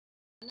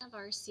of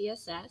our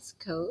CSS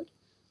code,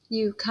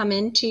 you come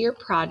into your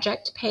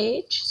project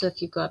page. So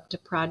if you go up to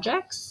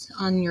projects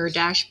on your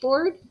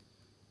dashboard,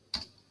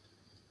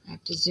 I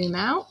have to zoom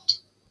out.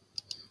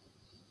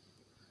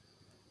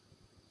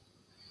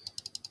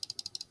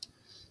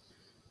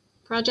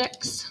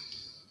 Projects.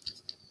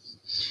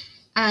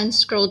 And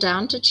scroll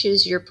down to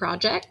choose your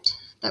project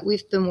that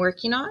we've been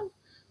working on,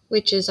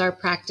 which is our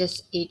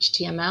practice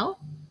HTML,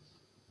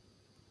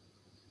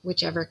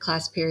 whichever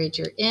class period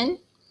you're in.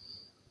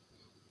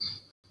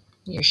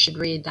 You should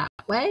read that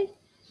way.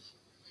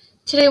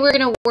 Today we're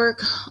going to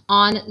work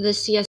on the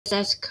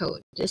CSS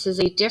code. This is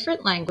a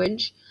different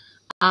language.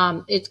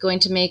 It's going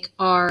to make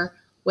our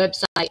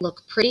website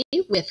look pretty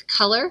with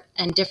color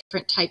and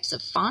different types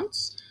of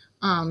fonts.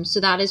 So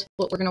that is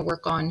what we're going to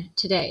work on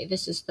today.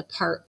 This is the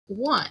part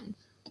 1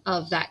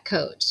 of that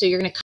code. So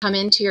you're going to come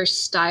into your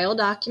style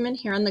document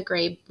here on the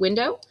gray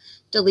window,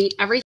 delete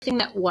everything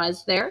that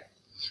was there.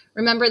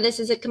 Remember, this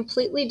is a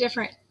completely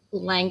different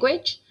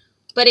language,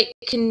 but it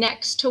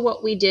connects to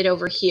what we did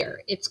over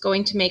here. It's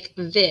going to make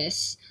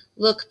this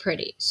look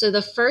pretty. So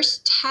the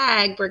first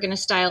tag we're going to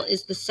style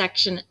is the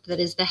section that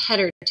is the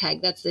header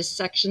tag. That's this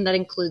section that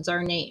includes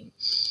our name.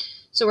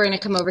 So we're going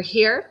to come over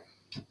here.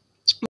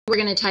 We're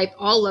going to type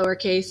all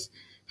lowercase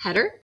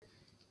header.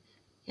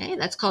 Okay,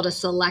 that's called a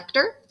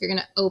selector. You're going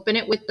to open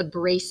it with the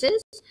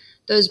braces.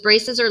 Those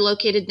braces are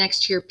located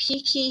next to your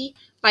P key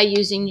by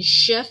using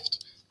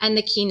Shift and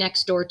the key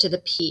next door to the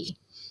P.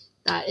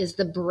 That is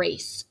the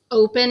brace.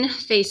 Open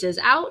faces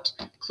out,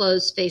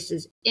 close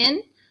faces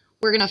in.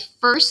 We're going to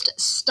first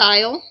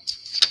style,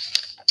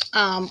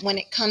 when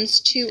it comes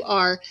to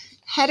our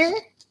header,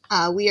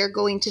 we are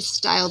going to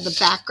style the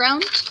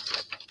background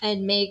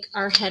and make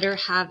our header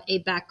have a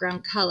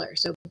background color.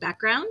 So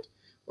background,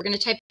 we're going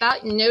to type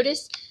out.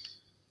 Notice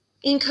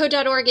in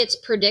code.org it's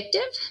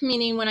predictive,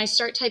 meaning when I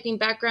start typing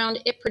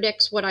background, it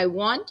predicts what I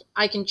want.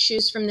 I can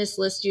choose from this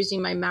list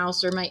using my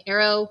mouse or my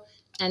arrow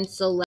and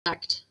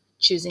select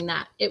choosing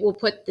that. It will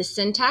put the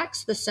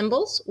syntax, the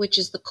symbols, which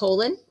is the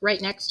colon,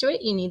 right next to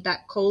it. You need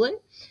that colon.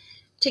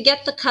 To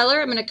get the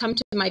color, I'm going to come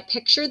to my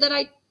picture that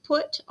I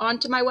put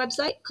onto my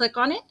website, click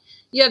on it.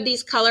 You have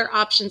these color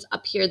options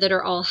up here that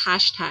are all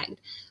hashtagged.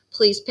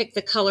 Please pick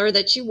the color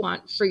that you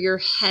want for your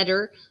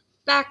header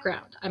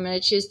background. I'm going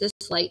to choose this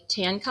light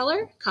tan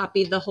color,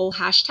 copy the whole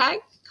hashtag,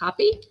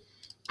 copy,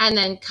 and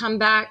then come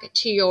back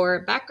to your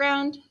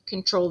background,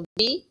 Control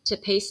V to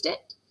paste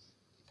it.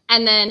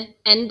 And then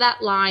end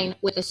that line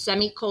with a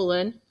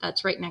semicolon.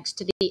 That's right next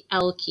to the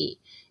L key.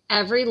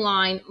 Every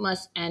line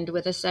must end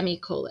with a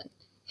semicolon.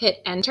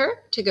 Hit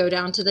enter to go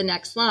down to the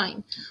next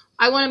line.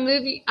 I want to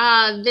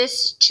move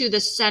this to the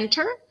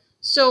center.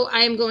 So I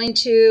am going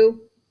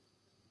to,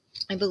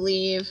 I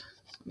believe,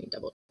 let me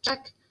double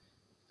check,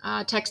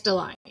 text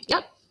align.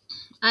 Yep.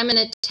 I'm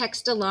going to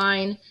text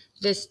align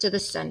this to the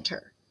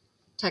center.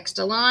 Text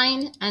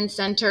align and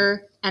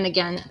center, and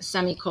again,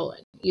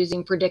 semicolon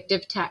using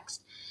predictive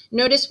text.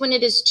 Notice when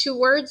it is 2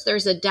 words,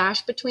 there's a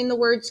dash between the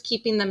words,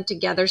 keeping them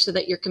together so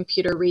that your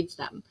computer reads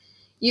them.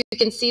 You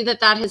can see that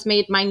that has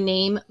made my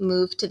name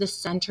move to the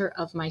center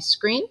of my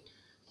screen,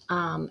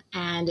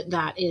 and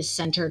that is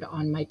centered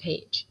on my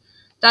page.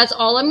 That's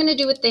all I'm going to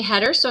do with the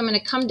header. So I'm going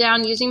to come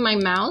down using my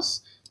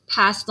mouse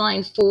past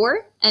line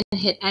 4 and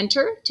hit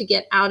enter to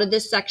get out of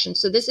this section.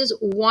 So this is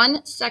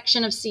one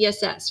section of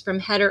CSS from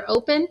header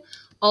open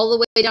all the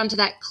way down to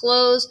that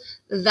close.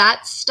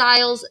 That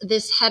styles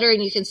this header,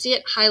 and you can see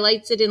it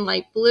highlights it in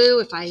light blue.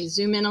 If I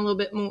zoom in a little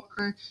bit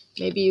more,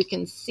 maybe you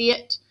can see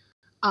it.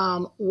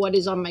 What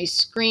is on my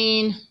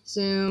screen,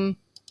 zoom.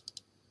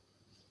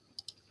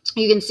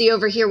 You can see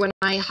over here when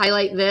I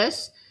highlight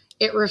this,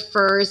 it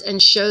refers and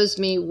shows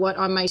me what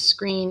on my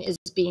screen is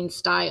being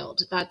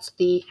styled. That's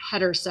the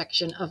header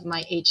section of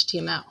my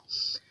HTML.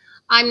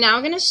 I'm now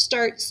going to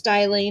start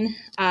styling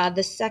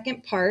the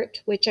second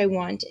part, which I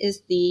want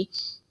is the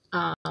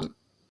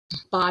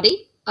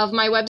body of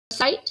my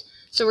website.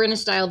 So we're going to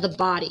style the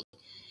body.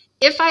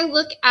 If I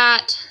look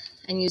at,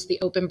 and use the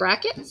open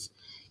brackets,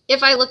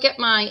 if I look at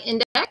my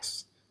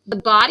index, the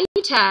body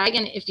tag,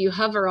 and if you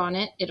hover on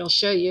it, it'll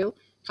show you.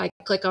 If I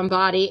click on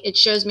body, it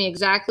shows me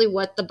exactly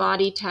what the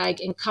body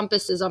tag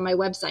encompasses on my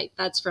website.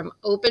 That's from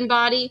open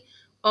body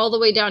all the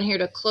way down here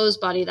to close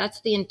body.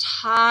 That's the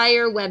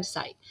entire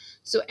website.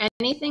 So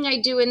anything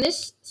I do in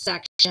this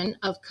section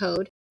of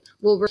code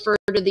will refer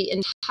to the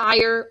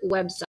entire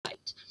website.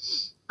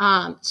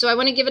 So I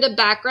want to give it a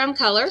background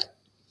color.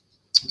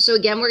 So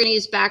again, we're going to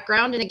use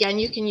background. And again,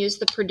 you can use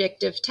the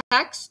predictive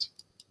text.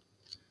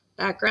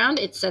 Background,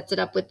 it sets it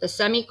up with the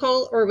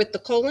semicolon or with the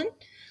colon.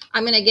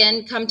 I'm going to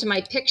again come to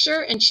my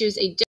picture and choose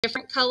a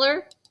different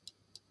color.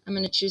 I'm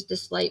going to choose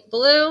this light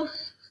blue,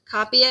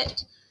 copy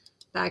it,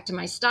 back to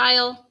my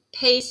style,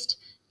 paste,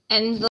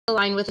 end the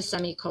line with a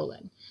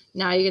semicolon.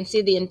 Now you can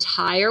see the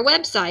entire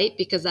website,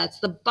 because that's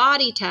the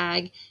body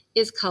tag,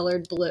 is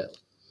colored blue.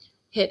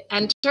 Hit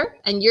enter,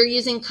 and you're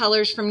using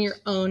colors from your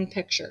own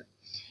picture.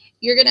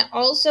 You're going to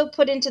also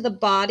put into the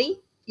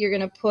body, you're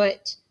going to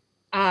put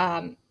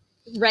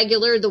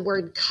regular, the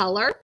word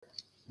color.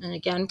 And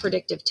again,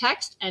 predictive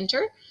text,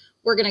 enter.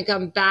 We're going to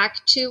come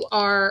back to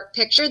our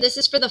picture. This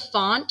is for the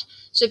font.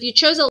 So if you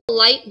chose a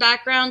light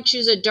background,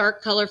 choose a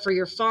dark color for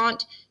your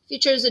font. If you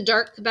chose a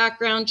dark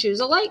background, choose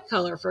a light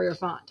color for your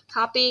font.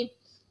 Copy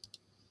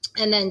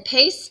and then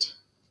paste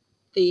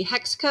the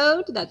hex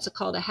code. That's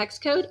called a hex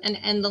code, and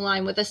end the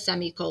line with a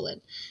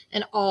semicolon.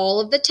 And all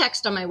of the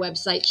text on my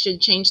website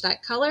should change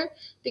that color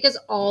because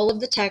all of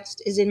the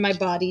text is in my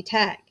body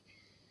tag.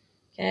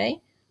 Okay.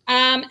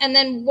 And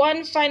then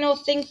one final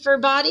thing for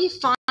body,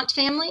 font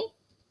family.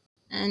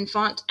 And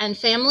font and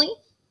family.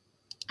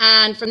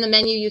 And from the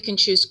menu, you can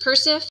choose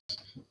cursive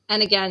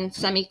and again,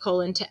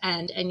 semicolon to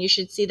end. And you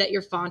should see that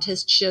your font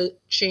has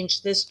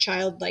changed this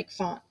childlike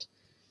font.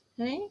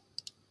 Okay.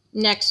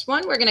 Next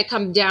one, we're going to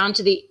come down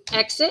to the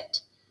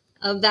exit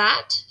of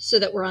that so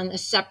that we're on a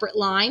separate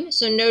line.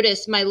 So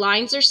notice my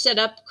lines are set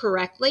up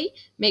correctly.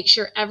 Make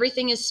sure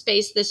everything is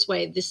spaced this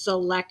way. The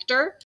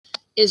selector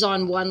is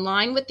on one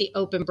line with the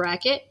open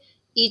bracket.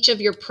 Each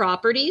of your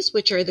properties,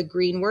 which are the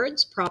green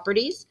words,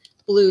 properties,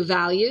 blue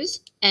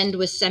values, end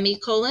with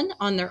semicolon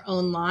on their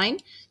own line,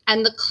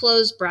 and the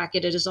close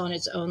bracket is on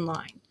its own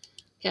line.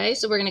 Okay,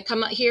 so we're going to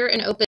come up here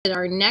and open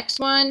our next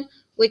one,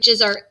 which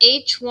is our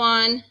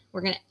H1.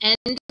 We're going to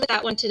end with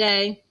that one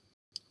today,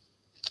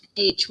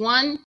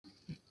 H1.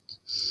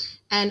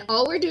 And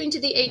all we're doing to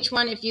the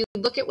H1, if you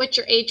look at what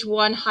your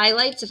H1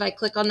 highlights, if I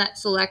click on that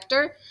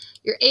selector,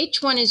 your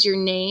H1 is your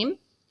name.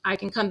 I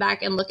can come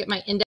back and look at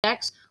my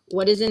index.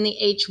 What is in the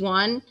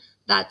H1?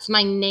 That's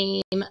my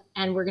name,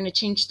 and we're going to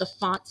change the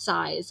font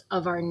size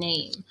of our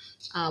name.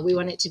 We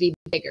want it to be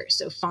bigger,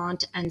 so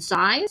font and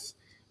size.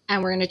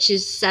 And we're going to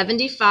choose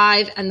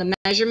 75, and the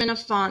measurement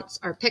of fonts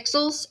are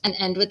pixels, and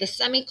end with a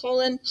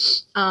semicolon,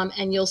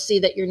 and you'll see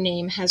that your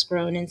name has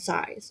grown in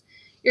size.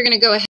 You're going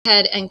to go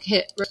ahead and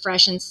hit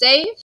refresh and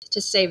save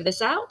to save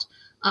this out,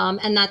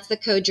 and that's the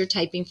code you're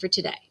typing for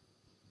today.